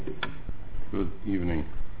Good evening.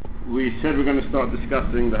 We said we're going to start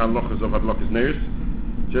discussing the halachas of Hadlakas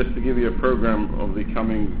Neiros. Just to give you a program of the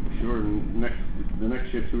coming Shiur, the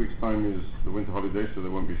next year, 2 weeks' time is the winter holiday, so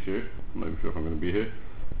there won't be Shiur. I'm not even sure if I'm going to be here.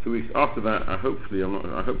 2 weeks after that, I hope to be around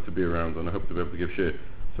and I hope to be able to give Shiur.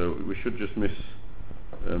 So we should just miss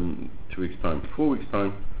 2 weeks' time. 4 weeks'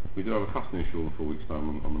 time, we do have a chasna shul in 4 weeks'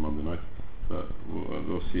 time on the Monday night. But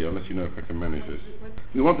we'll see. I'll let you know if I can manage this.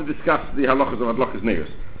 We want to discuss the halachas of Hadlakas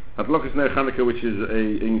Neiros. Hadlakas Ner Chanukah, which is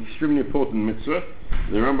an extremely important mitzvah.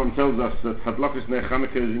 The Rambam tells us that Hadlakas Ner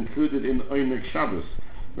Chanukah is included in Oyneg Shabbos.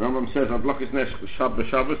 The Rambam says Hadlakas Ner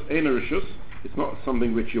Shabbos Eina Rishus. It's not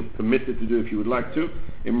something which you're permitted to do if you would like to.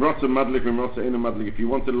 Imrotza Madlik, Imrotza Eina Madlik. If you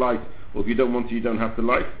want to light, or if you don't want to, you don't have to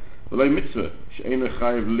light. But a mitzvah, it's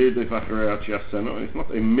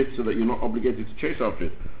not a mitzvah that you're not obligated to chase after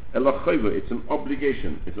it. It's an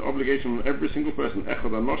obligation. It's an obligation on every single person.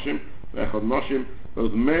 Echad Anoshim, Echad Noshim,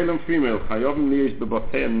 both male and female.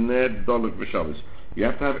 You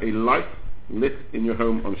have to have a light lit in your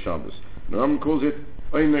home on Shabbos. The Rambam calls it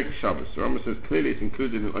Oyneg Shabbos. The Rambam says clearly it's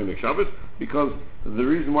included in Oyneg Shabbos because the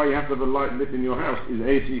reason why you have to have a light lit in your house is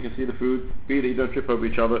A, so you can see the food, B, that you don't trip over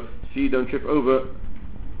each other, C, you don't trip over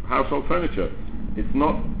household furniture. It's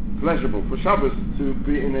not pleasurable for Shabbos to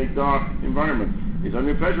be in a dark environment. It's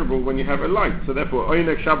only pleasurable when you have a light. So therefore,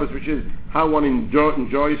 Oyneg Shabbos, which is how one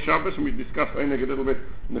enjoys Shabbos, and we discussed Oyneg a little bit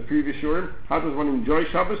in the previous Shurim. How does one enjoy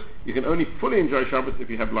Shabbos? You can only fully enjoy Shabbos if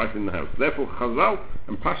you have light in the house. Therefore, Chazal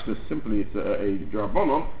and Pashtus, simply it's a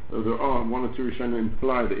Drabonon, though there are one or two Rishonim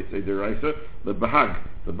imply that it's a Deraisa. The Bahag,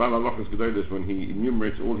 the Baal HaLachos Gedolos, when he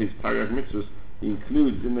enumerates all his Taryag mitzvahs, he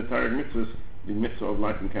includes in the Taryag mitzvahs the mitzvah of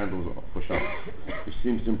lighting candles for Shabbos, which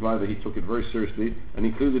seems to imply that he took it very seriously and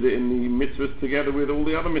included it in the mitzvahs together with all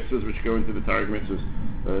the other mitzvahs which go into the Tarek mitzvahs.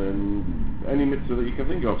 Any mitzvah that you can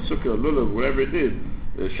think of, Sukkah, Lulav, whatever it is,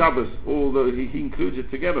 Shabbos, although he includes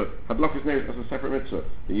it together. Hadlakas Neiros as a separate mitzvah.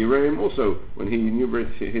 The Yereim also, when he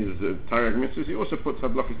enumerates his Tarek mitzvahs, he also puts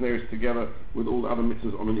Hadlakas Neiros together with all the other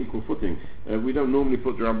mitzvahs on an equal footing. We don't normally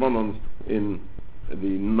put the Rabbanons in the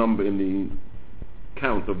number, in the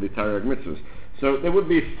count of the Tarek mitzvahs. So there would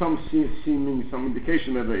be some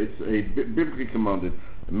indication that it's a biblically commanded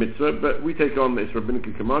mitzvah, but we take on that it's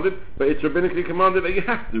rabbinically commanded, but it's rabbinically commanded that you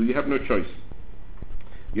have to, you have no choice.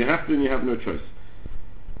 You have to and you have no choice.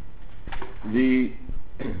 The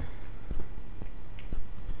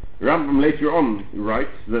Rambam later on writes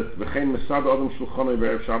that v'chein mesad adam shulchanei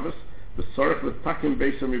b'erev Shabbos, the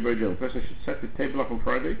person should set the table up on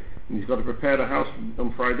Friday, and he's got to prepare the house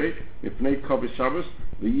on Friday. Ifnei Kovis Shabbos,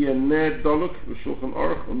 the year ner doluk v'shulchan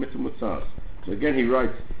aruch u'mitzvah mutzas. So again, he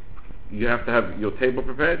writes, you have to have your table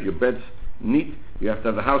prepared, your beds neat, you have to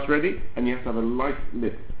have the house ready, and you have to have a light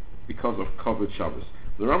lit because of Kovis Shabbos.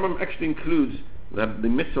 The Rambam actually includes that the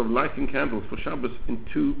mitzvah of lighting candles for Shabbos in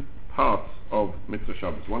two parts of mitzvah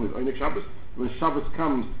Shabbos. One is Oyneg Shabbos. When Shabbos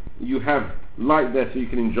comes, you have light there so you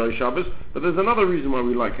can enjoy Shabbos. But there's another reason why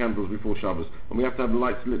we light candles before Shabbos, and we have to have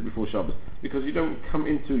lights lit before Shabbos, because you don't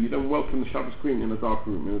welcome the Shabbos queen in a dark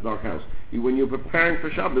room, in a dark house. When you're preparing for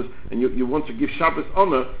Shabbos, and you want to give Shabbos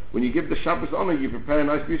honor, when you give the Shabbos honor, you prepare a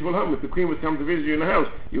nice, beautiful home. If the queen would come to visit you in the house,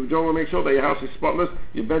 you don't want to make sure that your house is spotless,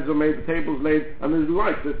 your beds are made, the table's laid, and there's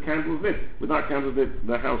light, there's candles lit. Without candles lit,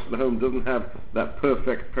 the home doesn't have that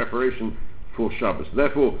perfect preparation for Shabbos.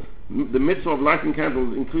 Therefore, the mitzvah of lighting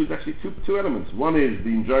candles includes actually two elements. One is the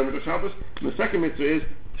enjoyment of Shabbos, and the second mitzvah is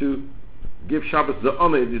to give Shabbos the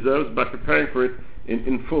honor it deserves by preparing for it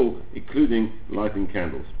in full, including lighting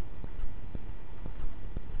candles.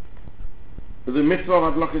 The mitzvah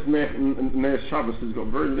of Hadlakas Neiros Shabbos has got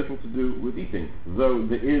very little to do with eating, though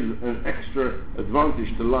there is an extra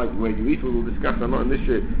advantage to light where you eat. We will discuss that not in this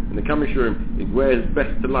year, in the coming Shurim, where it's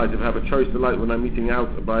best to light. If I have a choice to light when I'm eating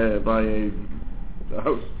out by a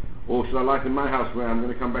host, or should I light in my house where I'm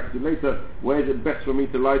going to come back to later, where is it best for me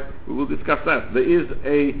to light? We will discuss that. There is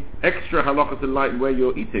a extra halacha to light where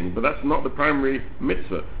you're eating, but that's not the primary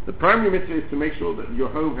mitzvah. The primary mitzvah is to make sure that your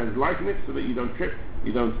home has light in it so that you don't trip,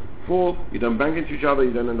 you don't fall, you don't bang into each other,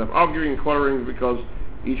 you don't end up arguing and quarreling because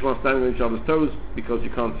each one's standing on each other's toes because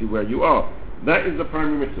you can't see where you are. That is the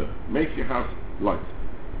primary mitzvah. Make your house light.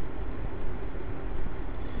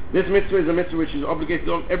 This mitzvah is a mitzvah which is obligated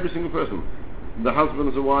on every single person. The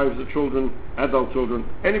husbands, the wives, the children, adult children,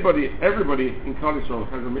 everybody in Klal Yisrael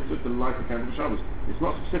has a mitzvah to light a candle for Shabbos. It's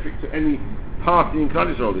not specific to any party in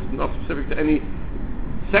Klal Yisrael. It's not specific to any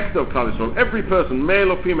sector of Klal Yisrael. Every person,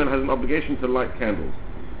 male or female, has an obligation to light candles.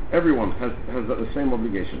 Everyone has the same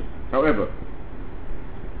obligation. However,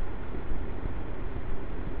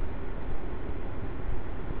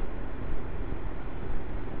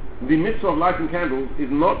 the mitzvah of lighting candles is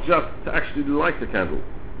not just to actually light the candle,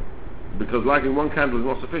 because lighting one candle is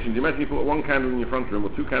not sufficient. You imagine you put one candle in your front room,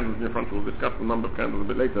 or two candles in your front room. We'll discuss the number of candles a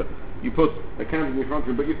bit later. You put a candle in your front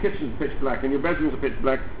room, but your kitchen's pitch black and your bedrooms are pitch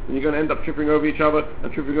black, and you're going to end up tripping over each other,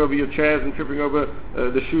 and tripping over your chairs, and tripping over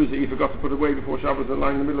the shoes that you forgot to put away before Shabbos and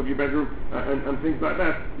lying in the middle of your bedroom, and things like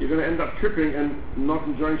that. You're going to end up tripping and not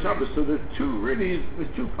enjoying Shabbos. So there's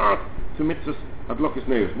two parts to mitzvahs adlokas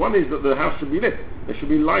neos. One is that the house should be lit. There should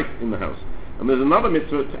be light in the house. And there's another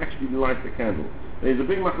mitzvah to actually light the candle. There's a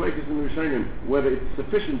big machlokes in the Rishonim whether it's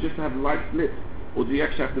sufficient just to have lights lit, or do you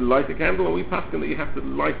actually have to light a candle, or we paskin that you have to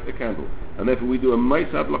light a candle. And therefore we do a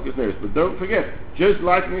mitzvah adlokas neos. But don't forget, just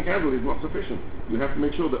lighting a candle is not sufficient. You have to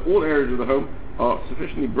make sure that all areas of the home are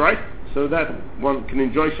sufficiently bright so that one can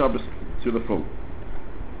enjoy Shabbos to the full.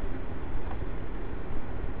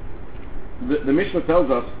 The Mishnah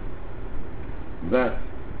tells us that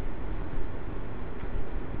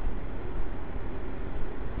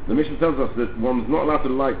one's not allowed to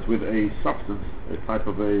light with a substance, a type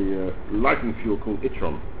of a lighting fuel called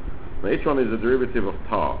itron. Now, itron is a derivative of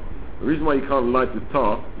tar. The reason why you can't light with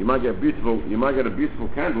tar, you might get a beautiful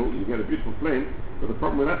candle, you get a beautiful flame, but the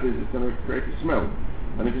problem with that is it's going to create a smell.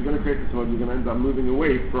 And if it's going to create a smell, you're going to end up moving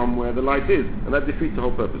away from where the light is, and that defeats the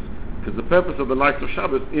whole purpose. Because the purpose of the light of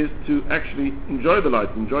Shabbos is to actually enjoy the light,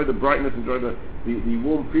 enjoy the brightness, enjoy the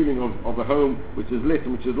warm feeling of a home which is lit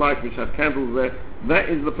and which is light, which has candles there. That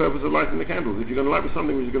is the purpose of lighting the candles. If you're going to light with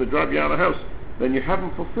something which is going to drive you out of the house, then you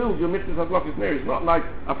haven't fulfilled your mitzvah adlokas neos. It's not like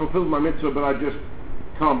I fulfilled my mitzvah but I just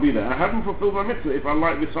can't be there. I haven't fulfilled my mitzvah if I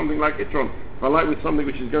light with something like itron, if I light with something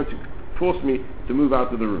which is going to force me to move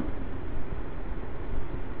out of the room.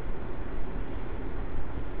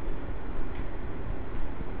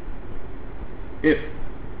 If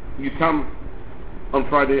you come on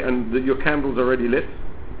Friday and your candles are already lit,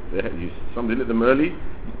 somebody lit them early,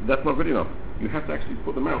 that's not good enough. You have to actually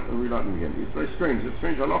put them out and relight them again. It's very strange. It's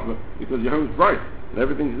strange halacha because your home's bright and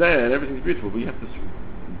everything's there and everything's beautiful, but you have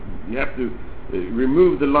to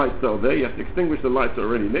remove the lights that are there. You have to extinguish the lights that are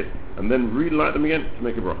already lit and then relight them again to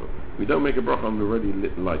make a bracha. We don't make a bracha on the already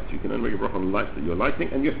lit lights. You can only make a bracha on the lights that you're lighting,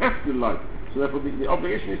 and you have to light. So therefore, the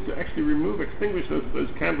obligation is to actually extinguish those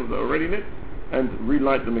candles that are already lit and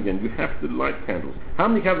relight them again. You have to light candles. How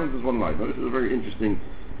many candles does one light? Now, this is a very interesting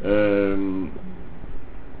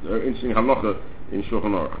halacha in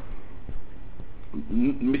Shulchan Aruch.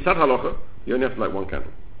 Misad halacha, you only have to light one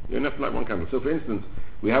candle. You only have to light one candle. So, for instance,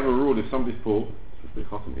 we have a rule: if somebody's poor, it's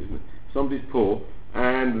hot in here, isn't it? Somebody's poor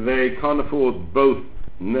and they can't afford both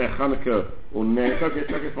Ner Chanukah or Ner. Okay,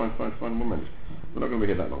 fine. 1 minute. We're not going to be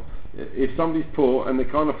here that long. If somebody's poor and they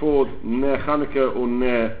can't afford Ner Chanukah or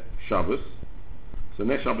Ner Shabbos, so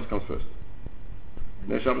Ner Shabbos comes first.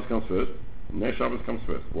 Ner Shabbos comes first. Ner Shabbos comes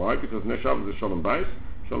first. Why? Because Ner Shabbos is Shalom Bayis.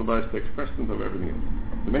 Shalom Bayis takes precedence over everything else.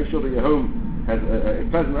 To make sure that your home has a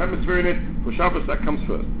pleasant atmosphere in it, for Shabbos that comes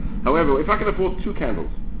first. However, if I can afford 2 candles,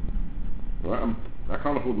 right, I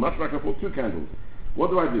can't afford much, but I can afford 2 candles.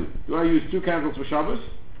 What do? Do I use 2 candles for Shabbos?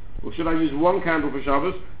 Or should I use 1 candle for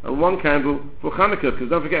Shabbos and 1 candle for Chanukah? Because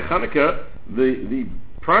don't forget, Chanukah, the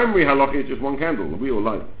primary halakha is just 1 candle. We all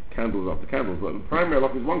light candles after candles, but the primary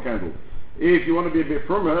halakha is 1 candle. If you want to be a bit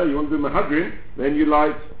frummer, you want to do mahadrin, then you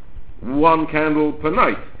light 1 candle per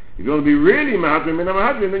night. If you want to be really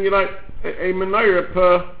mahadrin, then you light a menorah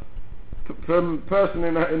per person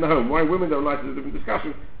in the home. Why women don't light is a different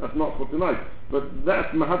discussion. That's not for tonight. But that's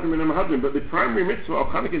mahadrim. But the primary mitzvah of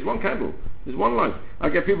Chanukah is 1 candle. Is 1 light. I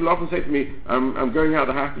get people often say to me, I'm going out,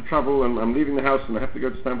 I have to travel, and I'm leaving the house, and I have to go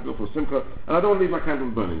to Stamford for Simcha, and I don't want to leave my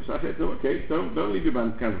candles burning. So I say, okay, don't leave your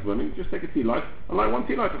candles burning. Just take a tea light and light 1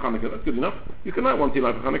 tea light for Chanukah. That's good enough. You can light 1 tea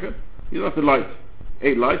light for Chanukah. You don't have to light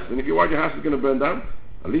 8 lights. And if you're worried your house is going to burn down,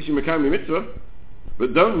 at least you mekayem your mitzvah.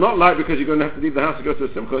 But don't not light because you're going to have to leave the house to go to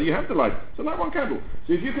a Simcha. You have to light. So light 1 candle.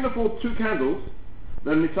 So if you can afford 2 candles,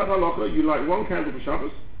 then mitzvah halacha, you light 1 candle for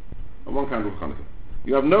Shabbos and 1 candle for Chanukah.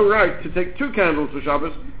 You have no right to take 2 candles for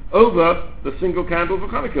Shabbos over the single candle for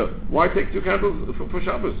Chanukah. Why take 2 candles for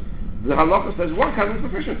Shabbos? The halacha says 1 candle is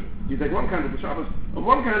sufficient. You take 1 candle for Shabbos and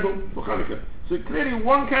 1 candle for Chanukah. So clearly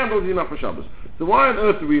 1 candle is enough for Shabbos. So why on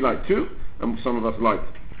earth do we light 2? And some of us light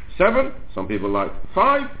 7, some people light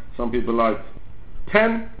 5, some people light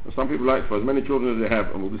 10, and some people light for as many children as they have,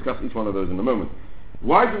 and we'll discuss each one of those in a moment.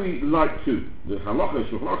 Why do we light 2? The halacha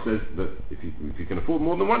Shulchan Aruch says that if you can afford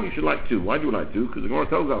more than 1, you should light 2. Why do you light 2? Because the Gemara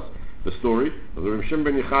tells us the story that Rav Shimon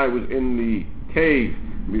ben Yochai was in the cave.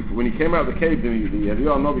 When he came out of the cave, the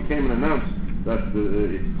Eliyahu Navi came and announced that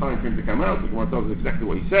it's time for him to come out. The Gemara tells us exactly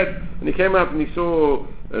what he said, and he came out and he saw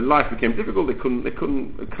life became difficult. They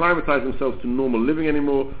couldn't acclimatize themselves to normal living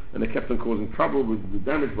anymore, and they kept on causing trouble with the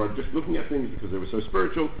damage by just looking at things because they were so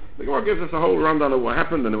spiritual. The Gemara gives us a whole rundown of what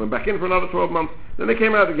happened, and they went back in for another 12 months. Then they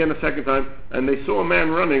came out again a second time, and they saw a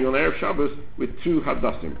man running on Erev Shabbos with two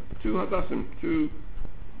hadassim, so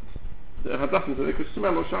they could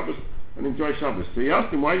smell on Shabbos and enjoy Shabbos. So he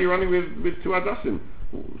asked him, why are you running with two hadassim?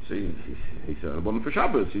 So he said, I wasn't for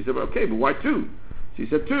Shabbos. He said, okay, but why two? So he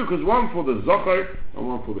said two, because one for the Zocher and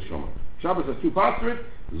one for the Shomer. Shabbos has two parts to it.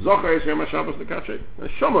 Zocher is Yom HaShabbos L'Katche, and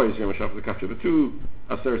Shomer is Yom HaShabbos L'Katche. The two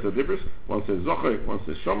Aseres HaDibros, one says Zocher, one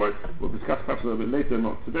says Shomer. We'll discuss perhaps a little bit later,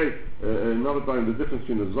 not today, another time, the difference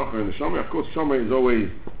between the Zocher and the Shomer. Of course, Shomer is always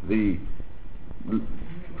the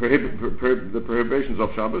prohibitions of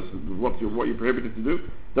Shabbos, what you're prohibited to do.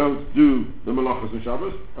 Don't do the malachos in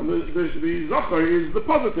Shabbos. And the Zocher is the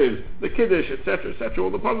positives, the Kiddush, etc., all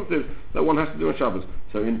the positives that one has to do on Shabbos.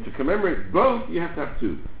 So to commemorate both, you have to have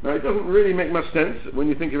two. Now, it doesn't really make much sense when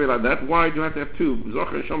you think of it like that. Why do you have to have two?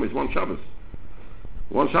 Zocher and Shomer is one Shabbos.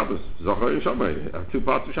 One Shabbos, Zocher and Shomer, have two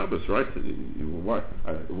parts to Shabbos, right?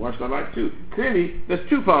 Why should I like two? Clearly, there's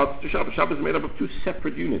two parts to Shabbos. Shabbos is made up of two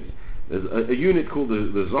separate units. There's a unit called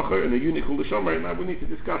the Zocher and a unit called the Shomer, and now we need to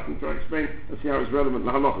discuss and try to explain and see how it's relevant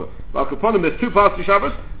to Halacha. But upon them, there's two parts to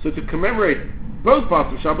Shabbos, so to commemorate both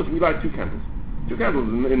parts of Shabbos, we light two candles. Two candles.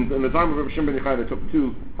 In the time of Rabbi Shimon ben Yochai, they took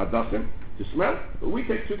two hadassim to smell, but we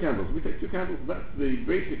take two candles. That's the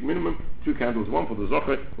basic minimum. Two candles, one for the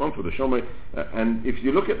Zocher, one for the Shomer. And if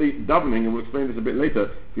you look at the davening, and we'll explain this a bit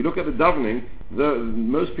later, if you look at the davening,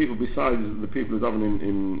 most people, besides the people who daven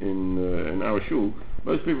in our shul,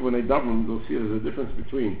 most people when they daven, they'll see there's a difference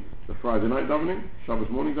between the Friday night davening, Shabbos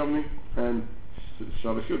morning davening, and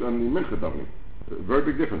Shabbos Shul and the Mincha davening. A very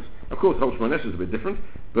big difference. Of course, Hol Shmonesh is a bit different,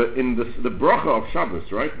 but in the bracha of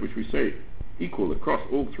Shabbos, right, which we say equal across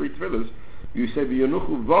all three tefillahs, you say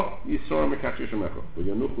v'yanuchu v'ch yisor mekatche shemecha.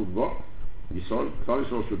 V'yanuchu v'ch yisor, Klal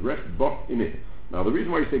Yisrael should rest v'ch in it. Now the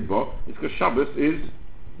reason why you say v'ch is because Shabbos is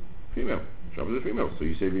female. Shabbos is female, so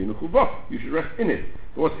you say v'yanuchu v'ch, you should rest in it.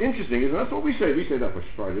 But what's interesting is, and that's what we say that for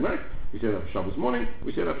Friday night, we say that for Shabbos morning,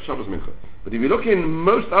 we say that for Shabbos mincha. But if you look in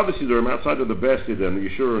most other Siddurim outside of the Be'er Siddur and the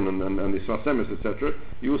Shiur and the Sfas Emes, etc.,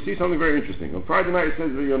 you will see something very interesting. On Friday night it says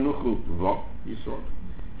v'yanuchu v'ch yisor.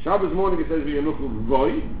 Shabbos morning it says v'yanuchu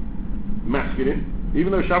v'y, masculine.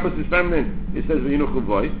 Even though Shabbos is feminine, it says v'yanuchu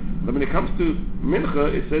v'y. But when it comes to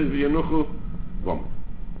mincha, it says v'yanuchu v'm,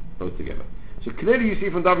 both together. So clearly you see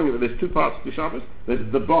from davening that there's two parts to Shabbos.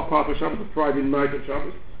 There's the Bach part of Shabbos, the Friday night of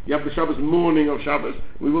Shabbos. You have the Shabbos morning of Shabbos.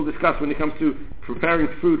 We will discuss when it comes to preparing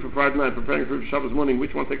food for Friday night, preparing food for Shabbos morning,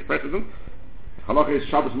 which one takes precedence. Halacha is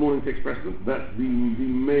Shabbos morning takes precedence. That's the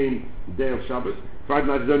main day of Shabbos. Friday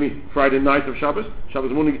night is only Friday night of Shabbos.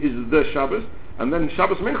 Shabbos morning is the Shabbos. And then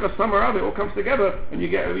Shabbos Mincha, somewhere out, it all comes together, and you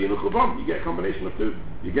get a Yinuch Bam. You get a combination of two.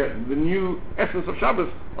 You get the new essence of Shabbos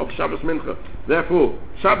Mincha. Therefore,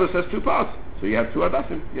 Shabbos has two parts. So you have two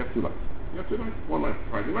hadassim, you have two lights. One light for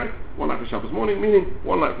Friday night, one light for Shabbos morning, meaning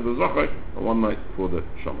one light for the Zocher and one light for the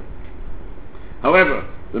Shomer. However,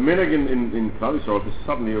 the minhag in Klal Yisrael is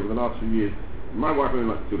suddenly, over the last few years, my wife only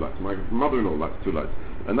likes two lights, my mother-in-law likes two lights.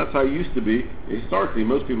 And that's how it used to be. Historically,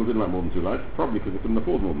 most people didn't like more than two lights, probably because they couldn't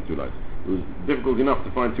afford more than two lights. It was difficult enough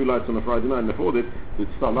to find two lights on a Friday night and afford it. To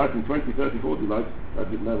start lighting 20, 30, 40 lights, that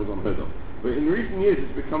was unheard of. But in recent years,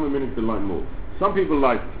 it's become a minhag to light more. Some people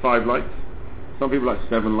like 5 lights. Some people like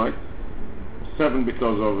 7 lights. 7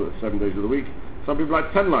 because of 7 days of the week. Some people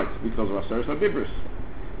like 10 lights because of Aseres HaDibros.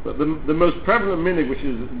 But the most prevalent minhag, which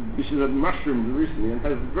is a mushroom recently and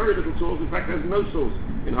has very little source, in fact has no source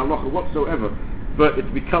in halacha whatsoever, but it's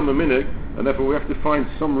become a minhag, and therefore we have to find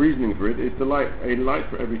some reasoning for it, is to light a light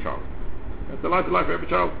for every child. You have to light a light for every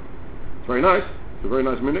child. It's very nice. It's a very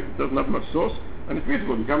nice minhag. It doesn't have much source. And it's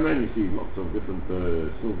beautiful. You come there and you see lots of different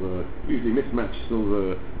silver, usually mismatched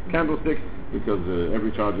silver candlesticks, because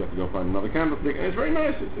every child you have to go find another candlestick, and it's very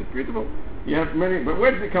nice. It's beautiful. You have many, but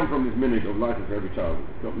where does it come from, this minhag of lighting for every child?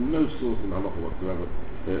 It's got no source in halacha whatsoever.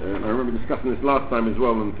 And I remember discussing this last time as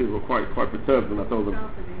well, and people were quite perturbed when I told them.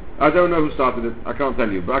 I don't know who started it. I can't tell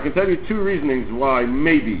you, but I can tell you 2 reasonings why,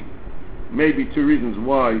 maybe 2 reasons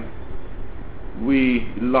why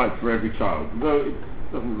we light for every child, though it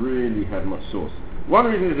doesn't really have much source. One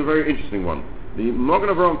reason is a very interesting one. The Magen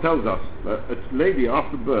Avraham tells us that a lady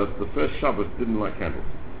after birth, the first Shabbos, didn't light candles.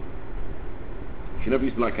 She never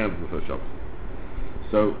used to light candles the first Shabbos.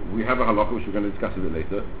 So we have a halakha, which we're going to discuss a bit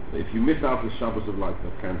later. If you miss out the Shabbos of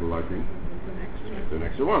candle lighting, it's an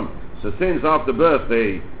extra one. So since after birth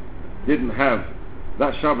they didn't have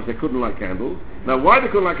that Shabbos they couldn't light candles. Now, why they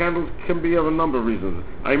couldn't light candles can be of a number of reasons.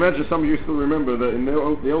 I imagine some of you still remember that in the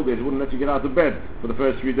old days they wouldn't let you get out of bed for the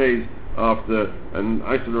first 3 days after, and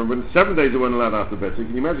I still remember 7 days they weren't allowed out of bed. So you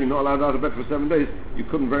can imagine you're not allowed out of bed for 7 days. You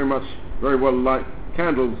couldn't very well light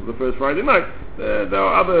candles the first Friday night. There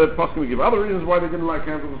are other possibly give other reasons why they didn't light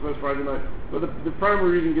candles the first Friday night, but the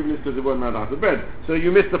primary reason given is because they weren't allowed out of bed. So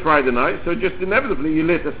you missed the Friday night, so just inevitably you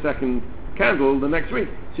lit a second candle the next week.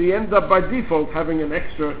 So you end up by default having an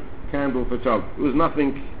extra candle for child. It was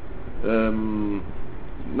nothing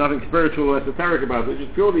spiritual or esoteric about it. It's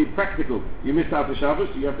just purely practical. You missed out the Shabbos,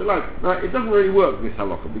 so you have to light. Now, it doesn't really work, this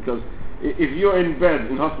halakha, because if you're in bed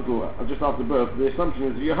in hospital just after birth, the assumption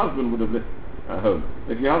is your husband would have lit at home.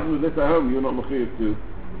 If your husband was lit at home, you're not mechuyev to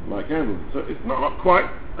light candles. So it's not quite,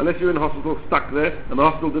 unless you're in hospital stuck there and the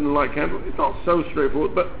hospital didn't light candles. It's not so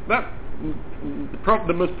straightforward, but that's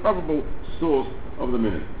the most probable source of the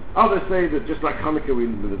minute. Others say that just like Hanukkah,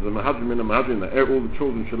 there's a mahadrim and a mahadrim that all the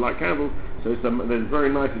children should light candles. So it's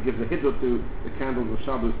very nice. It gives a hiddur to the candles of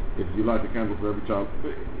Shabbos if you light a candle for every child.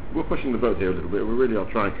 But we're pushing the boat here a little bit. We really are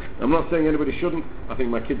trying. I'm not saying anybody shouldn't. I think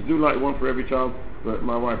my kids do light one for every child, but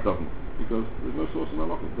my wife doesn't, because there's no source in our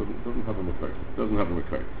locker. It doesn't have a mikveh. It doesn't have a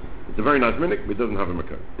mikveh. It's a very nice minute, but it doesn't have a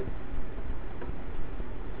mikveh.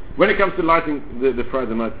 When it comes to lighting the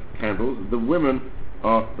Friday night candles, the women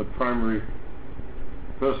are the primary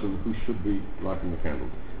person who should be lighting the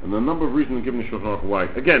candles. And a number of reasons are given in Shulchan Aruch why.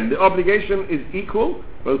 Again, the obligation is equal,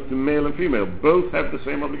 both to male and female. Both have the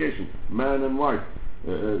same obligation. Man and wife,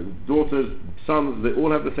 daughters, sons, they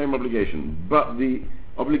all have the same obligation. But the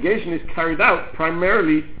obligation is carried out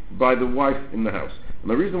primarily by the wife in the house.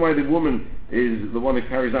 And the reason why the woman is the one who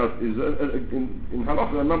carries out is, in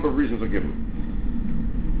halakha, a number of reasons are given.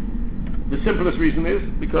 The simplest reason is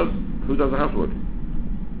because who does the housework?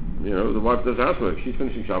 You know, the wife does the housework. She's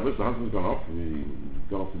finishing Shabbos, the husband's gone off. He's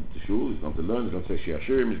gone off to shul, he's gone to learn, he's gone to say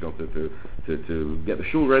Shiur, he's gone to get the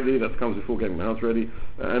shul ready. That comes before getting the house ready.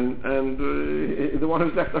 And the one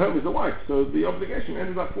who's left at home is the wife. So the obligation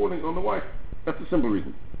ended up falling on the wife. That's the simple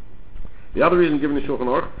reason. The other reason given in Shulchan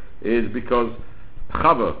Aruch is because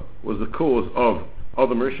Chava was the cause of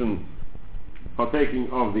Adam Rishon partaking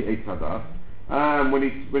of the Eitz Hadas. And when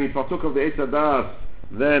he partook of the Eitz Hadas,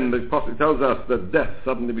 then the Prophet tells us that death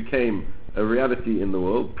suddenly became a reality in the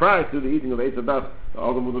world. Prior to the eating of the Eitz Hadas,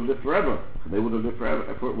 Adam would have lived forever. They would have lived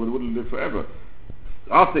forever.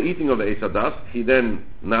 After eating of the Eitz Hadas, he then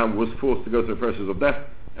now was forced to go through the process of death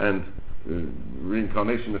and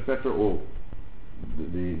reincarnation, etc., or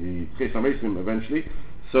the Ches HaMesim eventually.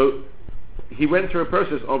 So he went through a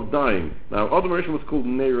process of dying. Now, Adam Rishon was called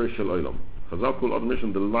Neirei Shel Olam. Chazal called Adam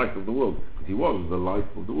Rishon the light of the world. He was the light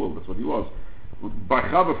of the world. That's what he was. By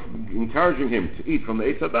Chava encouraging him to eat from the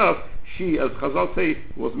Eitz Hadas, she, as Chazal say,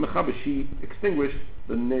 was Mechaber. She extinguished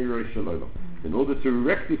the Neirei Shel Olam. In order to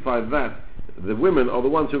rectify that, the women are the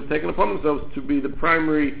ones who have taken upon themselves to be the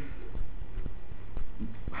primary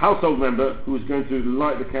household member who is going to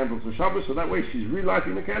light the candles for Shabbos. So that way she's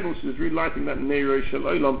relighting the candles, she's relighting that Neirei Shel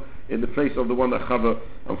Olam in the place of the one that Chava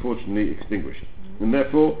unfortunately extinguished. And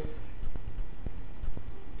therefore,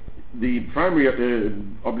 the primary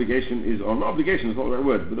obligation is, or not obligation is not the right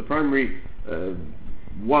word, but the primary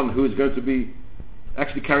one who is going to be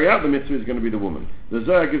actually carry out the mitzvah is going to be the woman. The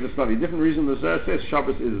Zohar gives a slightly different reason. The Zohar says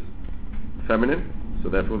Shabbos is feminine, so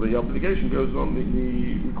therefore the obligation goes on,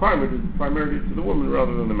 the requirement is primarily to the woman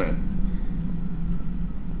rather than the man.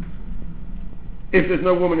 If there's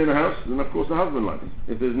no woman in the house, then of course the husband lights.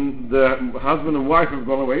 If the husband and wife have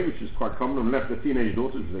gone away, which is quite common, and left their teenage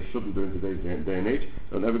daughters, which they shouldn't do in today's day and age,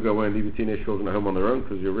 don't ever go away and leave your teenage children at home on their own,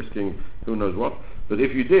 because you're risking who knows what. But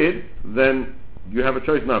if you did, then you have a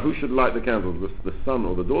choice now. Who should light the candles, the son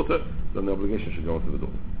or the daughter? Then the obligation should go on to the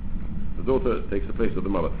daughter. The daughter takes the place of the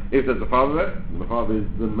mother. If there's a father there, then the father is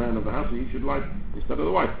the man of the house, so he should light instead of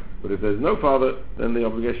the wife. But if there's no father, then the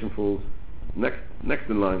obligation falls next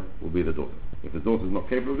in line will be the daughter. If the daughter is not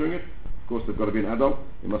capable of doing it, of course they've got to be an adult.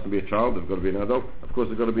 It mustn't be a child, they've got to be an adult. Of course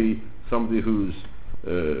they've got to be somebody who's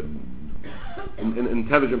an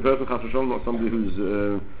intelligent person, chas v'shalom, not somebody who's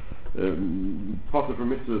potter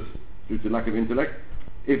from mitzvahs due to lack of intellect.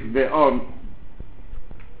 If there are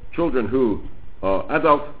children who are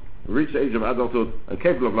adult, reach the age of adulthood and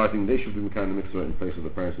capable of lighting, they should be mekayim the mitzvah in place of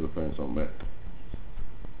the parents or the parents on there.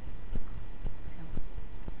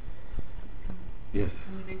 Yes.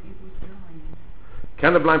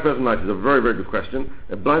 Can a blind person light? Is a very, very good question.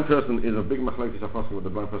 A blind person is a big machlokes hafaskim where the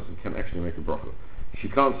blind person can actually make a bracha. She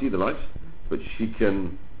can't see the lights, but she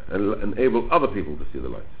can enable other people to see the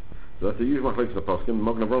lights. So that's a huge machlokes hafaskim.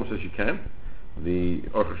 Magen Avraham says she can. The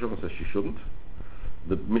Aruch HaShulchan says she shouldn't.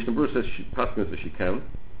 The Mishnah Berurah says she can,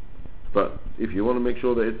 but if you want to make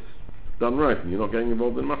sure that it's done right and you're not getting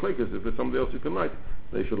involved in machlekes, if there's somebody else who can light,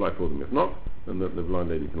 they should light for them. If not, then the blind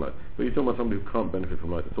lady can light. But you're talking about somebody who can't benefit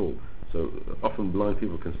from light at all. So often blind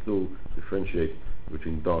people can still differentiate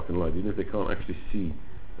between dark and light, even if they can't actually see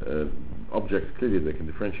objects clearly. They can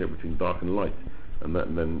differentiate between dark and light, and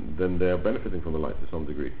then they are benefiting from the light to some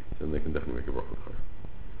degree. So then they can definitely make a bracha.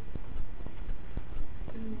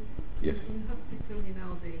 Yes. In hospital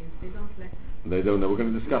nowadays, they don't let. They don't know. We're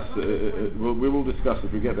going to discuss. We will discuss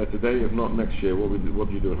if we get there today. If not, next year. What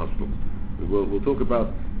do you do in hospitals? We'll talk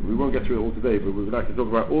about. We won't get through it all today, but we would like to talk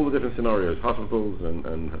about all the different scenarios: hospitals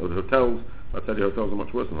and hotels. I tell you, hotels are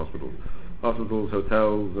much worse than hospitals. Hospitals,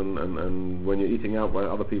 hotels, and when you're eating out by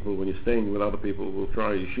other people, when you're staying with other people, we'll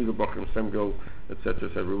try yeshiva bachrim, semgol, etc.,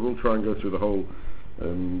 etc. We will try and go through the whole,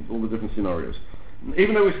 all the different scenarios.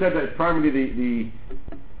 Even though we said that it's primarily the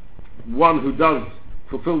one who does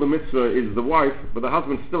fulfill the mitzvah is the wife, but the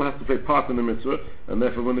husband still has to play part in the mitzvah, and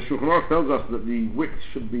therefore when the Shulchan Aruch tells us that the wicks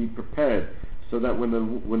should be prepared so that when the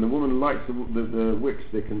woman lights the wicks,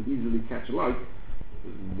 they can easily catch light,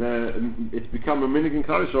 it's become a minhag in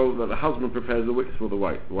Klal Yisrael that the husband prepares the wicks for the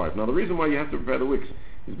wife. Now the reason why you have to prepare the wicks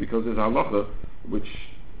is because there's a halacha which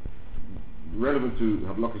relevant to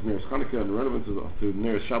Hadlokes Neres Chanukah and relevant to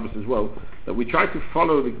Neres Shabbos as well, that we try to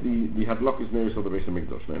follow the Hadlokes Neres of the Beis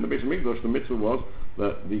HaMikdash. Now in the Beis HaMikdash the mitzvah was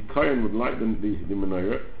that the Kohen would light the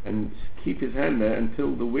menorah and keep his hand there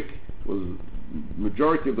until the wick was,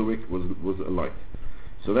 majority of the wick was alight.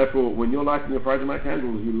 So therefore when you're lighting your Friday night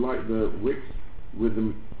candles, you light the wicks with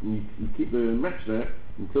them, you keep the match there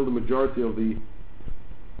until the majority of the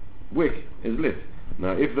wick is lit.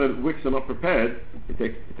 Now, if the wicks are not prepared, it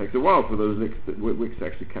takes a while for those wicks to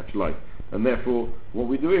actually catch light. And therefore, what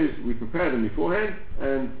we do is we prepare them beforehand,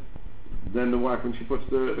 and then the wife, when she puts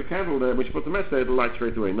the candle there, when she puts the match there, it'll light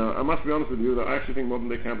straight away. Now, I must be honest with you that I actually think modern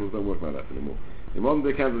day candles don't work like that anymore. In modern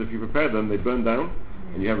day candles, if you prepare them, they burn down,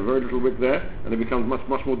 and you have a very little wick there, and it becomes much,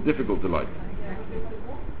 much more difficult to light.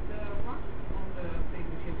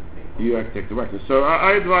 You have to take the wax. So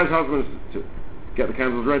I advise husbands to get the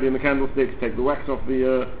candles ready and the candlesticks, take the wax off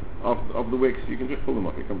the wicks. You can just pull them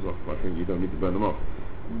off, it comes off. I think you don't need to burn them off.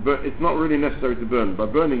 But it's not really necessary to burn. By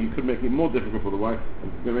burning, you could make it more difficult for the wife,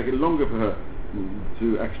 and you can make it longer for her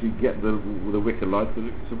to actually get the wick alight, so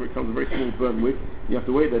it becomes a very small burnt wick. You have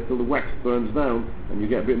to wait there till the wax burns down, and you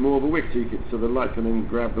get a bit more of a wick, so the light can then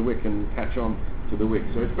grab the wick and catch on to the wick.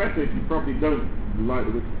 So it's better if you probably don't light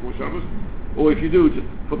the wick before Shabbos, or if you do, just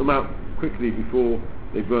put them out quickly before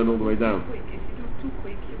they burn all the way down. If you do too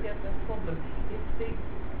quick, you get a problem. If they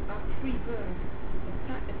are pre-burned,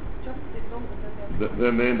 it's just a bit longer than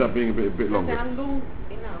then they end up being a bit longer. They are long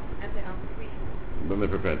enough, and they are pre. Then they're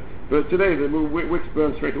prepared. But today the wicks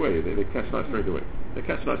burn straight away. They catch light straight away.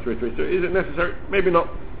 So is it necessary? Maybe not.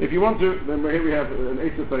 If you want to, then here we have an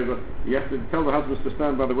Eitzah favor. You have to tell the husbands to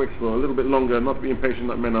stand by the wicks for a little bit longer, not to be impatient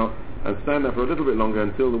like men are, and stand there for a little bit longer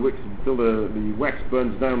until the wax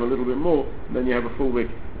burns down a little bit more. Then you have a full wick,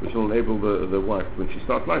 which will enable the wife, when she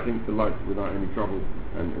starts lighting, to light without any trouble,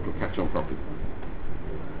 and it will catch on properly.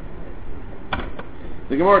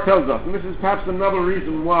 The Gemara tells us, and this is perhaps another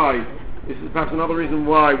reason why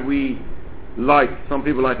we light. Some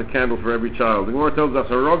people light a candle for every child. The Gemara tells us,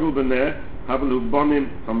 "Harogil b'ner havelu bonim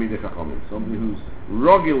tamidei chachamim." Somebody who's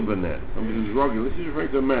rogil b'ner, somebody who's rogil. This is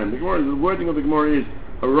referring to a man. The wording of the Gemara is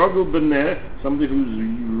harogil b'ner. Somebody who's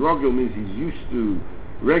rogil means he's used to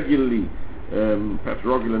regularly. Perhaps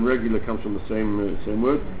rogil and regular comes from the same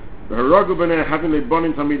word. Harogil b'ner havelu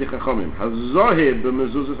bonim tamidei chachamim. Hazohid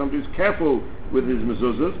b'mezuzah. Somebody who's careful with his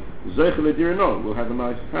mezuzahs. Zeichel edirino will have a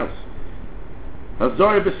nice house.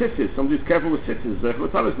 Hazor b'sitzis, somebody who's careful with sitzis,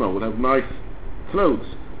 Zeichel talisman, will have nice clothes.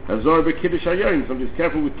 Hazor b'kiddush hayayin, somebody who's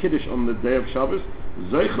careful with kiddush on the day of Shabbos,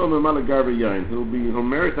 Zeichel memalagar v'yayin, he'll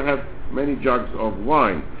merit to have many jugs of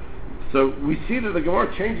wine. So we see that the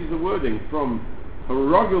Gemara changes the wording from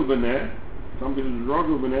harogil b'ner, somebody who's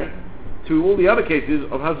rogil b'ner, to all the other cases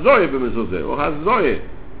of hazoyer b'mezuzeh, or hazoyer.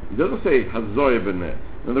 He doesn't say hazoyer b'ner.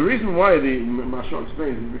 Now the reason why the Mashal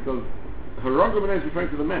explains is because harogil b'ner is referring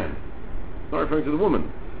to the man, not referring to the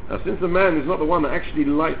woman. Now since the man is not the one that actually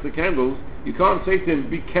lights the candles, you can't say to him,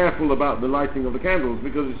 be careful about the lighting of the candles,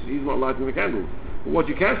 because he's not lighting the candles. But what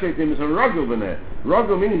you can say to him is harogil b'ner.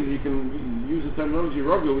 Rogil means, you can use the terminology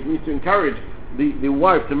rogil, which means to encourage the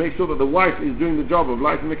wife, to make sure that the wife is doing the job of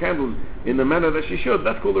lighting the candles in the manner that she should.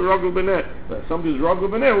 That's called a rogil b'ner. Somebody who's rogil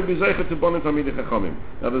b'ner will be zeicher to bonim tamidei chachamim.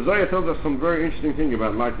 Now the Zohar tells us some very interesting thing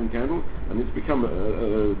about lighting candles, and it's become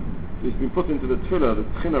it's been put into the tefillah, the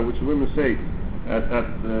tchina, which the women say at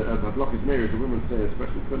Hadlokes Neres. The women say a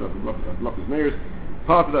special tefillah at Hadlokes Neres,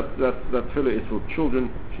 part of that tefillah is for children,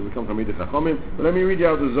 should become Talmidei Chachamim. But let me read you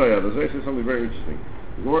out the Zohar. The Zohar says something very interesting.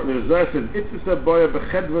 The Zohar says, Itzis boya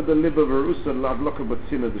b'chedva de liba v'rusa lavloka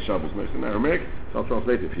b'tzina de Shabbos. Now it's in Aramaic, so I'll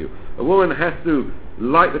translate it for you. A woman has to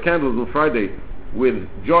light the candles on Friday with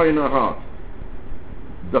joy in her heart.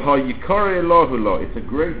 The ha'yikare elohu, it's a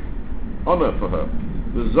great honor for her.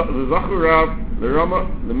 The zachurav, the rama,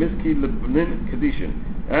 the mizki, the b'nin kedishin.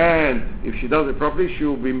 And if she does it properly, she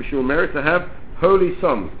will merit to have holy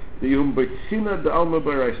sons. The yum b'tzina de alma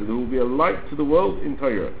b'reisa. There will be a light to the world in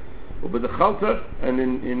Torah. But the chalta and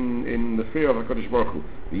in the fear of HaKadosh Baruch Hu.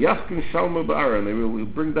 The yaskin shalma ba'ara, and they will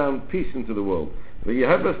bring down peace into the world. The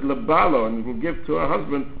yehabas lebalo, and it will give to her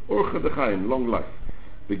husband orcha dechayim, long life.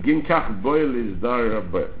 Begin kach boil is dar.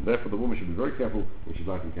 Therefore, the woman should be very careful when she's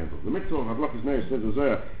lighting candles. The mitzvah of Hadlachas Neiros says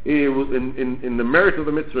in the merit of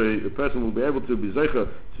the mitzvah, a person will be able to be zeicha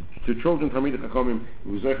to children, Talmidei Chachamim,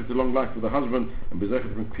 will be zeicha to long life to the husband, and be zeicha to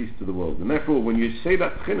bring peace to the world. And therefore, when you say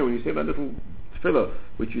that tchina, when you say that little tefillah,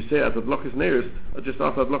 which you say at Hadlachas Neiros, or just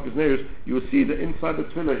after Hadlachas Neiros, you will see that inside the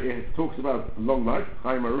tefillah it talks about long life,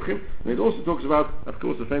 Chaim Aruchim, and it also talks about, of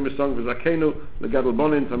course, the famous song of Zakenu, Legadol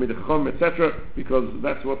Bonin, Talmidei Chachamim, etc., because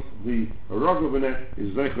that's what the Haragel B'neh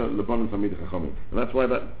is Zeicha Lebonin Talmidei Chachamim. And that's why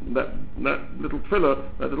that little tefillah,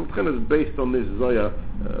 that little tefillah is based on this Zoya,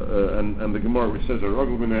 and the Gemara which says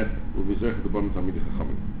Haragel B'neh will be Zeicha Lebonin Talmidei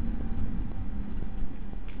Chachamim.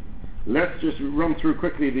 Let's just run through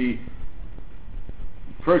quickly the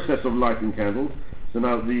process of lighting candles. So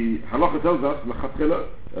now the halacha tells us,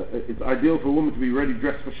 it's ideal for a woman to be ready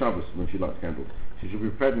dressed for Shabbos when she lights candles. She should be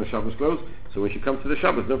prepared in the Shabbos clothes. So when she comes to the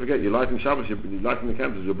Shabbos, don't forget, you're lighting Shabbos, you're lighting the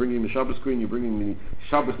candles, you're bringing the Shabbos queen, you're bringing the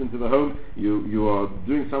Shabbos into the home, you are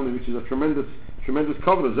doing something which is a tremendous covenant.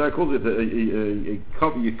 Zayah calls it a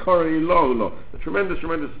tremendous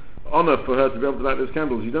honor for her to be able to light those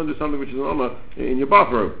candles. You don't do something which is an honor in your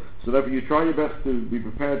bathrobe. So therefore you try your best to be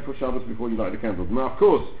prepared for Shabbos before you light the candles. Now of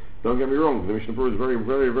course, don't get me wrong, the Mishnah Berurah is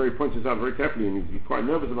very points this out very carefully, and he's quite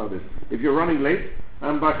nervous about this. If you're running late,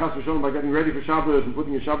 and by Chas v'Shalom, by getting ready for Shabbos and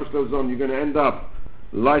putting your Shabbos clothes on, you're going to end up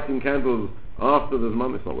lighting candles after the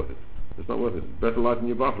Zman, it's not worth it. It's not worth it. Better light in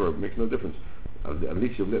your bathrobe, makes no difference. At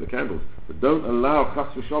least you've lit the candles. But don't allow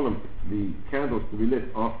Chas v'Shalom the candles to be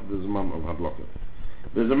lit after the Zman of Hadlaka.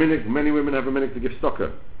 There's a minute, many women have a minute to give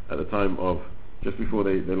stocker at the time of, just before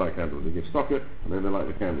they light candles. They give stocker and then they light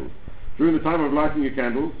the candles. During the time of lighting your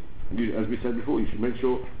candles, as we said before, you should make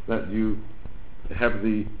sure that you have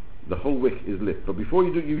the whole wick is lit. But before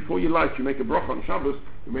you light, you make a bracha on Shabbos,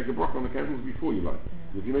 you make a bracha on the candles before you light.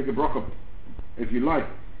 If you make a bracha,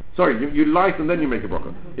 you light and then you make a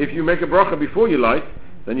bracha. If you make a bracha before you light,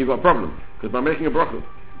 then you've got a problem. Because by making a bracha,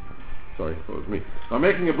 by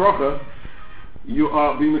making a bracha, you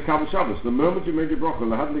are being Mekabel Shabbos. The moment you make a bracha,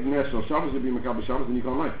 Lahadlik Ner Shel Shabbos, you're being Mekabel Shabbos, and you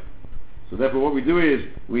can't light. So therefore what we do is,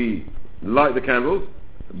 we light the candles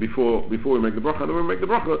before we make the bracha, and then we make the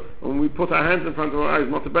bracha, and we put our hands in front of our eyes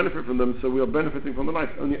not to benefit from them, so we are benefiting from the light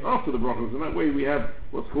only after the brachas, and that way we have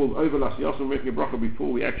what's called overlast. You're also making a bracha before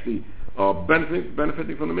we actually are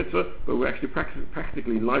benefiting from the mitzvah, but we're actually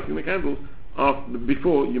practically lighting the candles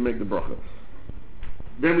before you make the bracha.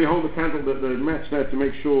 Then we hold the candle, the match there, to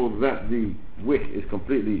make sure that the wick is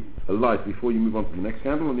completely alight before you move on to the next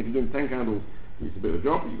candle. And if you're doing 10 candles, it's a bit of a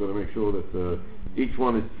job. You've got to make sure that each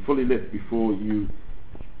one is fully lit before you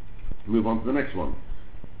move on to the next one.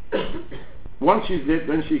 Once she's lit,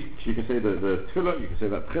 then she can say the tefillah, you can say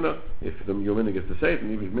that tchina, if your minhag is to say it,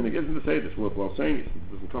 and if your minhag isn't to say it, it's worthwhile saying it,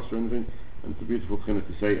 it doesn't cost her anything, and it's a beautiful tchina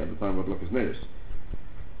to say at the time of Hadlachas Neiros.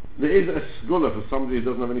 There is a skula for somebody who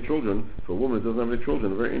doesn't have any children, for a woman who doesn't have any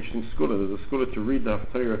children, a very interesting skula. There's a skula to read the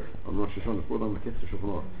Haftarah on Rosh Hashanah. It's brought on the Kitzur Shulchan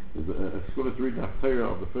Aruch. There's a skula to read the Haftarah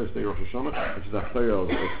of the first day of Rosh Hashanah, which is the Haftarah of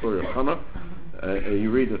the story of Hannah.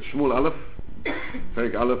 You read at Shmuel Aleph,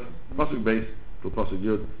 Perek Aleph, Pasuk Beis, to Pasuk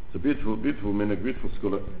Yud. It's a beautiful minhag, beautiful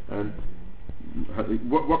skula. And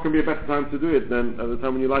what can be a better time to do it than at the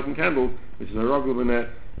time when you're lighting candles, which is a Haragel B'neh,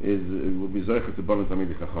 it will be Zeicha to Balan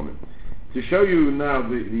Talmidei Chachamim. To show you now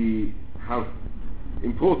how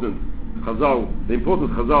important Chazal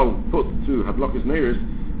put to Hadlachas Neiros,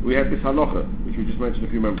 we have this halacha, which we just mentioned a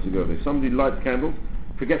few moments ago. If somebody lights candles,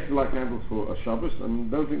 forgets to light candles for a Shabbos, and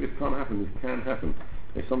don't think this can't happen, this can happen.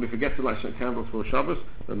 If somebody forgets to light candles for a Shabbos,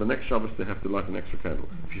 then the next Shabbos they have to light an extra candle.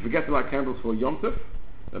 If you forget to light candles for Yom Tov,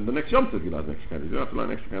 then the next Yom Tov you light an extra candle. You don't have to light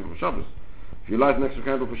an extra candle for Shabbos. If you light an extra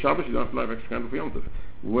candle for Shabbos, you don't have to light an extra candle for Yom Tov.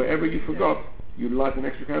 Wherever you forgot, you light an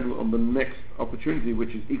extra candle on the next opportunity,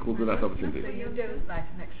 which is equal to that opportunity. So you don't light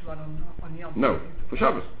an extra one on Yom Tov? No, for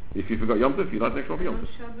Shabbos. If you forgot Yom Tov, you light an extra one for Yom Tov.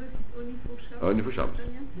 Shabbos, only for Shabbos? Only for Shabbos.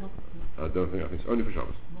 I think it's only for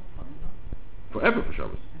Shabbos. Forever for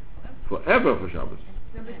Shabbos. Forever for Shabbos.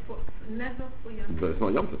 No, but never for Yom But Tov. it's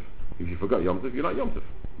not Yom Tov. If you forgot Yom Tov, you like Yom Tov.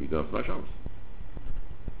 You don't have to like Shabbos.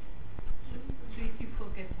 So if you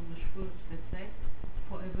forget on the Shavuos, let's say,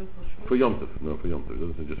 forever for Shavuos? For Yom Tov. No, for Yom Tov. It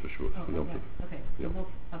doesn't say just for Shavuos. Oh, For Yom okay. Tov. Okay, Yeah. so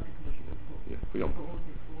not particular Shavuos. Yeah, for Yom Tov. For all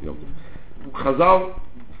the Yom Tov. Chazal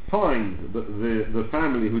fined the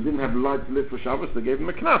family who didn't have lights lit for Shabbos. They gave them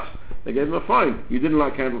a knas. They gave them a fine. You didn't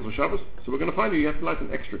light candles for Shabbos, so we're going to fine you. You have to light an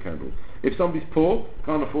extra candle. If somebody's poor,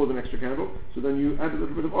 can't afford an extra candle, so then you add a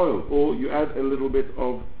little bit of oil, or you add a little bit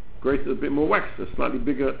of a bit more wax, a slightly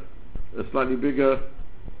bigger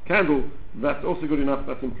candle. That's also good enough.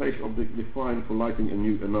 That's in place of the fine for lighting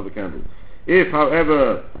another candle. If,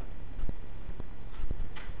 however,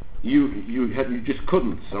 you just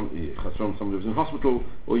couldn't. Somebody was in hospital,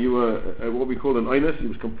 or you were what we call an einus. It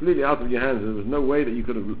was completely out of your hands. There was no way that you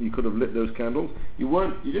could have lit those candles. You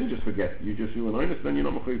didn't just forget. You were an einus. Then you're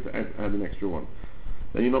not mechuyev to add an extra one.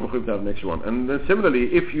 And then similarly,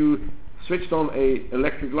 if you switched on a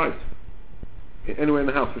electric light anywhere in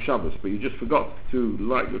the house for Shabbos, but you just forgot to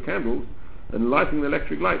light your candles, then lighting the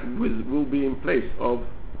electric light will be in place of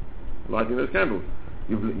lighting those candles.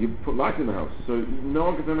 You've put light in the house, so no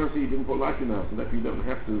one can turn around and say you didn't put light in the house, and therefore you don't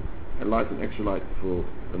have to light an extra light for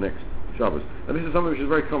the next Shabbos. And this is something which is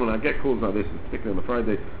very common. I get calls like this, particularly on the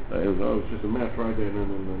Friday. It was just a mad Friday,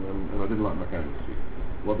 and I didn't light my candles.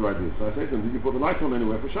 What do I do? So I say to them, did you put the light on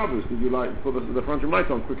anywhere for Shabbos? Did you put the front room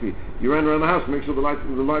light on quickly? You ran around the house to make sure the lights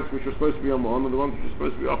which were supposed to be on were on, and the ones which were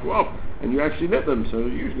supposed to be off were off. And you actually lit them. So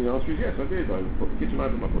usually the answer is yes, I did. I put the kitchen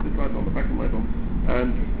light on, I put this light on, the back light on.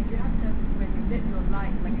 And you have to, when you lit your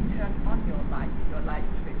light, when you turn on your light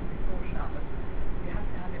switch before Shabbos, you have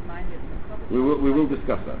to have in mind that the we will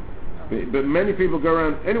discuss that. But many people go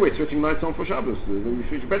around anyway switching lights on for Shabbos. You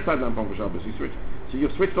switch your bedside lamp on for Shabbos. So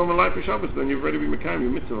you've switched on the light for Shabbos, then you've already been Mekayim,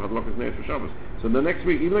 your mitzvah have Halachas Neis for Shabbos. So the next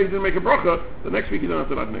week, even though you didn't make a bracha, the next week you don't have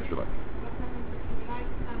to light an extra light.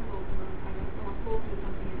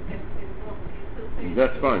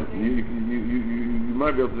 That's fine. You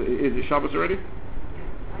might be able to. Is it Shabbos already?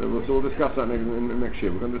 So we'll discuss that next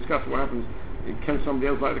year. We're going to discuss what happens. Can somebody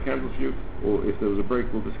else light the candles for you, or if there was a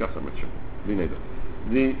break, we'll discuss that much.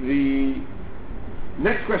 The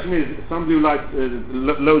next question is somebody who lights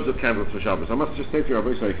loads of candles for Shabbos. I must just say to you,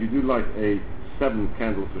 Rabbi, if you do light 7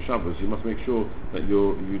 candles for Shabbos, you must make sure that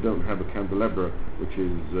you don't have a candelabra which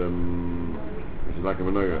is like a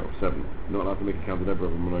menorah of 7. You're not allowed to make a candelabra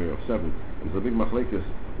of a menorah of 7. And it's a big machlekes,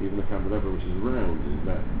 even a candelabra which is round, is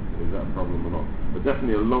that a problem or not? But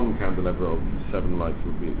definitely a long candelabra of 7 lights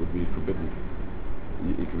would be forbidden.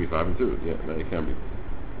 It could be 5 and 2, yeah, it can be.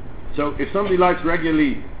 So if somebody lights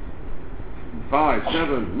regularly 5,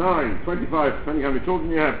 7, 9, 25, depending how many children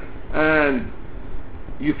you have, and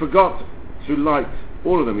you forgot to light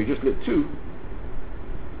all of them, you just lit 2,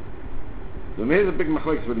 then there's a big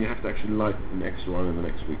machlokes whether you have to actually light an extra one in the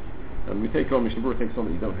next week. And we take on, Mishnah Berurah takes on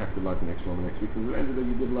that you don't have to light an extra one the next week, because at the end of the day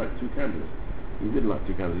you did light 2 candles. You did light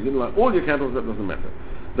 2 candles. You didn't light all your candles, that doesn't matter.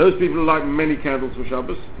 Those people who light many candles for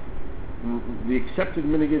Shabbos, the accepted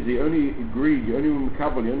minhag is you only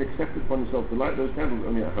accept it upon yourself to light those candles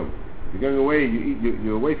only at home. You're going away,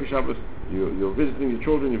 you're away for Shabbos, you're visiting your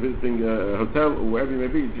children, you're visiting a hotel or wherever you may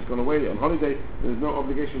be, you've just gone away on holiday, there's no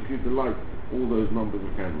obligation for you to light all those numbers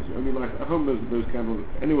of candles. You only light at home those candles.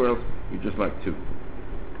 Anywhere else, you just light 2.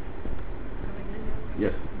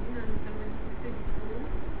 Yes.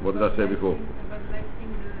 What did I say before?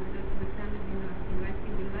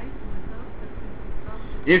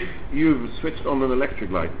 If you've switched on an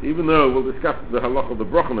electric light, even though we'll discuss the halach of the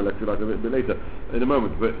brach on electric light a bit later in a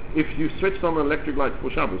moment, but if you switched on an electric light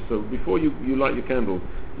for Shabbos, so before you light your candle,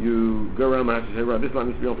 you go around the house and say, right, this light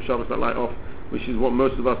needs to be on for Shabbos, that light off, which is what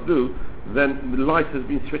most of us do, then the light has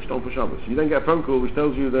been switched on for Shabbos. You then get a phone call which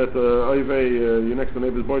tells you that your next door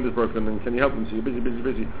neighbour's boiler is broken and can you help them, so you're busy,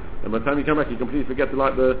 and by the time you come back you completely forget to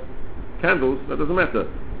light the candles. That doesn't matter.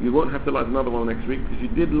 You won't have to light another one next week because you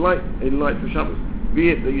did light a light for Shabbos. Be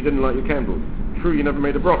it that you didn't light your candles. True, you never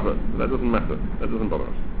made a bracha. That doesn't matter. That doesn't bother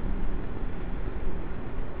us.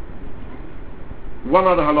 One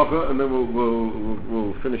other halacha, and then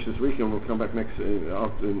we'll finish this week, and we'll come back next in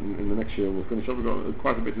the next year, and we'll finish up. We've got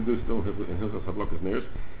quite a bit to do still in Hilchos Havlakas nearest.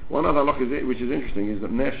 One other halacha which is interesting is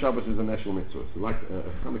that Ner Shabbos is a national mitzvah. So like a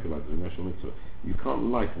Hanukkah light is a national mitzvah. You can't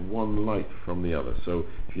light one light from the other. So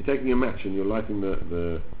if you're taking a match and you're lighting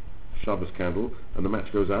the Shabbos candle, and the match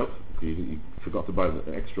goes out, you forgot to buy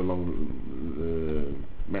the extra long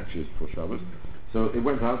matches for Shabbos. So it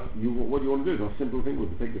went out. What do you want to do? A simple thing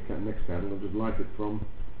would be take the next candle and just light it from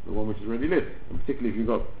the one which is already lit. And particularly if you've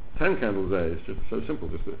got 10 candles there. It's just so simple.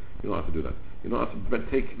 You don't have to do that. You don't have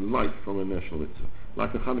to take light from a national mitzvah.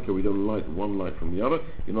 Like in Hanukkah, we don't light one light from the other.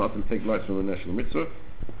 You don't have to take lights from a national mitzvah.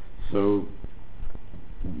 So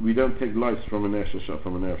we don't take lights from an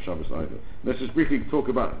Erev Shabbos either. Let's just briefly talk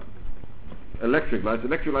about electric lights.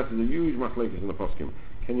 Electric lights is a huge machlekes in the poskim.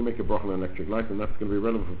 Can you make a bracha on an electric light? And that's going to be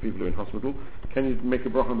relevant for people who are in hospital. Can you make a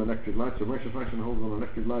bracha on an electric light? So Moshe Feinstein holds on an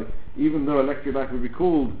electric light, even though electric light would be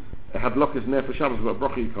called a hadlokas ner for Shabbos, but a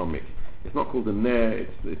bracha you can't make. It's not called a ner.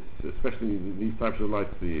 It's especially these types of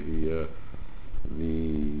lights, the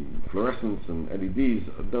fluorescents and LEDs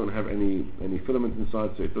don't have any filament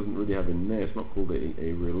inside, so it doesn't really have a ner. It's not called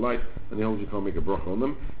a real light, and he holds you can't make a bracha on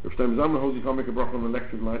them. Rav Shlomo Zalman holds you can't make a bracha on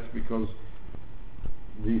electric lights because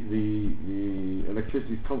the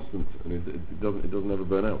electricity is constant and it doesn't ever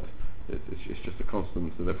burn out. It's just a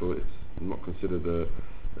constant, so therefore it's not considered a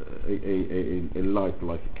light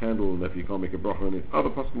like a candle, and therefore you can't make a bracha on it. Other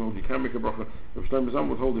poskim hold you can make a bracha. Rav Shlomo Zalman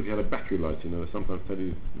would hold if you had a battery light. Sometimes tell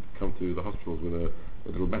you to come to the hospitals with a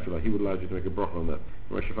little battery light. He would allow you to make a bracha on that.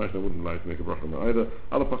 Moshe Feinstein wouldn't allow you to make a bracha on that either.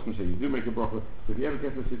 Other poskim say you do make a bracha. So if you ever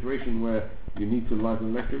get in a situation where you need to light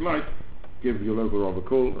an electric light, give your local Rav a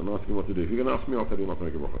call and ask him what to do. If you're going to ask me, I'll tell you not to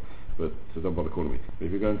make a bracha. So don't bother calling me. But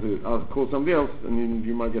if you're going to call somebody else, and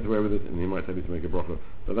you might get away with it, and he might tell you to make a bracha.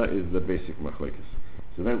 But that is the basic machlekes.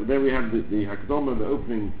 So then we have the Hakdama, the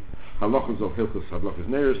opening halachas of Hilchos Hadlakas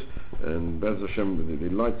Neiros, and Bez Hashem, the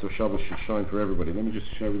lights of Shabbos should shine for everybody. Let me just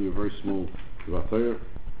share with you a very small Torah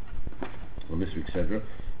on this week's Sedra.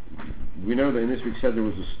 We know that in this week's Sedra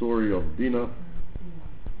was the story of Dinah.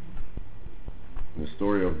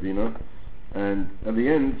 And at the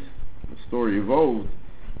end, the story evolved.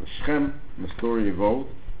 The story evolved,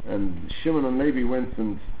 and Shimon and Levi went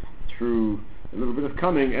and, through a little bit of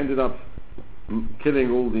cunning, ended up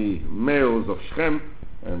killing all the males of Shechem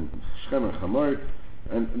and Hamor.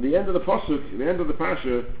 And at the end of the pasuk, the end of the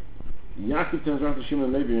parasha, Yaakov turns around to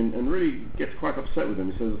Shimon and Levi and really gets quite upset with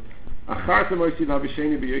them. He says, he says,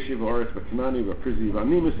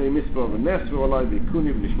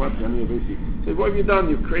 what have you done?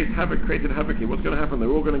 You've created havoc. What's going to happen? They're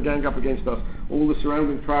all going to gang up against us. All the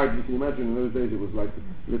surrounding tribes, you can imagine in those days it was like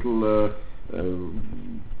little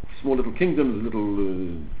small little kingdoms,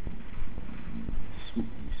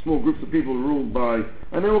 small groups of people ruled by,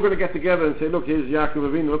 and they're all going to get together and say, look, here's Yaakov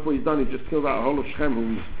Avinu, look what he's done. He just killed out a whole of Shechem,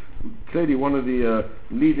 who's clearly one of the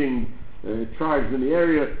leading tribes in the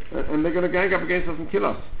area, and they're going to gang up against us and kill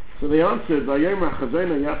us. So they answered, we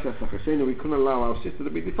couldn't allow our sister to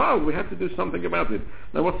be defiled. We had to do something about it.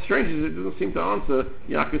 Now what's strange is it doesn't seem to answer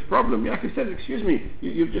Yaakov's problem. Yaakov said, excuse me,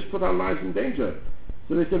 you've just put our lives in danger.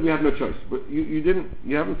 So they said, we have no choice. But you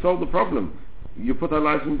haven't solved the problem. You put our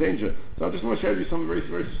lives in danger. So I just want to share with you something very,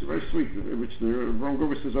 very, very sweet, which the Ron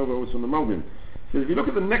Gurvis says over from the Malbim. So if you look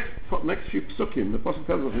at the next few psukim, the Pasuk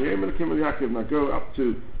tells us, now go up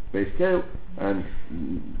to Beis Kel and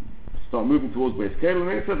start moving towards Beis Kel, and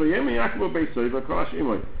then it says,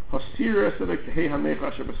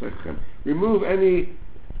 remove any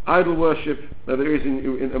idol worship that there is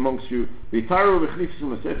in amongst you.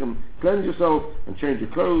 Cleanse yourself and change your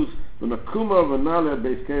clothes. We'll get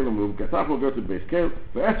up, we'll go to Beis Kel.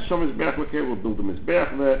 We'll build the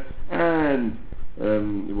Mizbeach there, and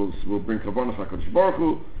we'll bring Karbonos HaKadosh Baruch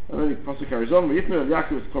Hu. And then the pasuk carries on. They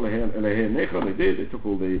took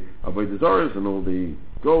all the avodah zaros and all the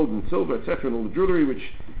gold and silver, etc., and all the jewelry which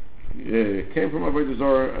came from avodah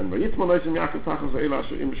zarah. And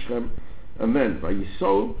and then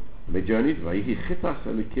they journeyed. And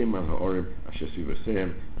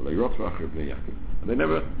they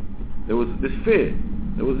never. There was this fear.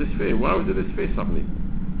 Why was there this fear suddenly?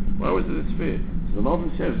 Why was there this fear? So the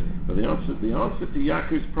Malbim says that the answer to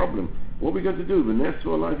Yaakov's problem, what we're going to do,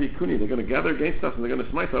 they're going to gather against us and they're going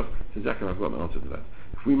to smite us. Says Yaakov, I've got an answer to that.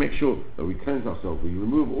 If we make sure that we cleanse ourselves, we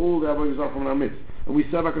remove all the avodah zarah from our midst, and we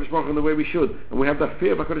serve HaKadosh Baruch Hu in the way we should, and we have that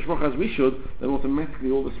fear of HaKadosh Baruch Hu as we should, then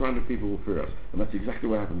automatically all the surrounding people will fear us. And that's exactly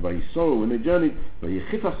what happened. When they journeyed,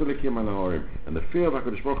 and the fear of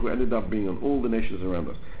HaKadosh Baruch Hu ended up being on all the nations around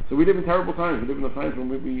us. So we live in terrible times. We live in the times when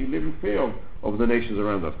we live in fear of the nations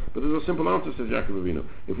around us. But there's a simple answer, says Yaakov Avinu.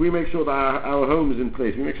 If we make sure that our home is in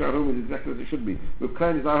place, we make sure our home is exactly as it should be, we've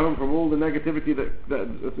cleansed our home from all the negativity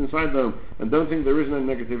that's inside the home, and don't think there is no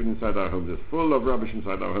negativity inside our homes. It's full of rubbish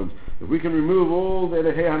inside our homes. If we can remove all the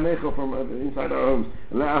Elehei HaNecho from inside our homes,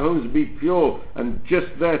 and let our homes be pure, and just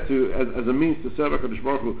there as a means to serve HaKadosh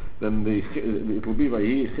Baruch Hu, then it will be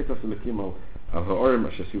Vayihi Chitas Elekim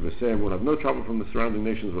We'll have no trouble from the surrounding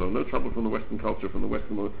nations. We'll have no trouble from the Western culture, from the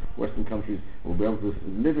Western countries. We'll be able to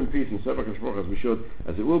live in peace and serve HaKadosh as we should,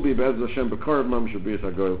 as it will be. Be'ez Hashem, B'Korab Mam Shabiyat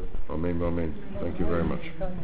HaGoyel. Amen. Amen. Thank you very much.